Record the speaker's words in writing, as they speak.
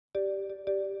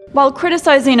While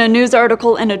criticizing a news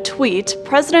article in a tweet,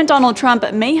 President Donald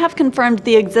Trump may have confirmed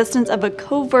the existence of a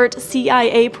covert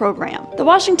CIA program. The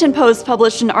Washington Post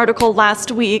published an article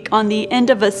last week on the end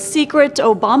of a secret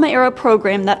Obama-era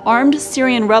program that armed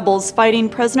Syrian rebels fighting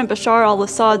President Bashar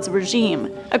al-Assad's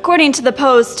regime. According to the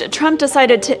Post, Trump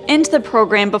decided to end the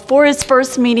program before his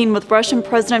first meeting with Russian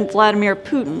President Vladimir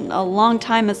Putin, a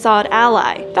longtime Assad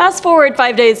ally. Fast forward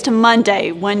 5 days to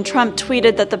Monday, when Trump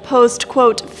tweeted that the Post,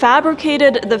 quote,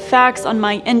 fabricated the facts on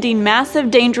my ending massive,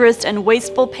 dangerous, and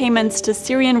wasteful payments to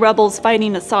Syrian rebels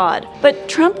fighting Assad. But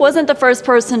Trump wasn't the first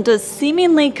person to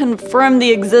seemingly confirm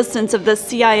the existence of the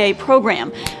CIA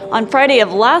program. On Friday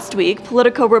of last week,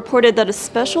 Politico reported that a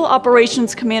special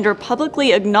operations commander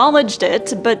publicly acknowledged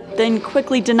it, but then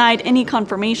quickly denied any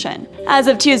confirmation. As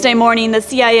of Tuesday morning, the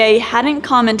CIA hadn't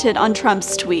commented on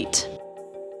Trump's tweet.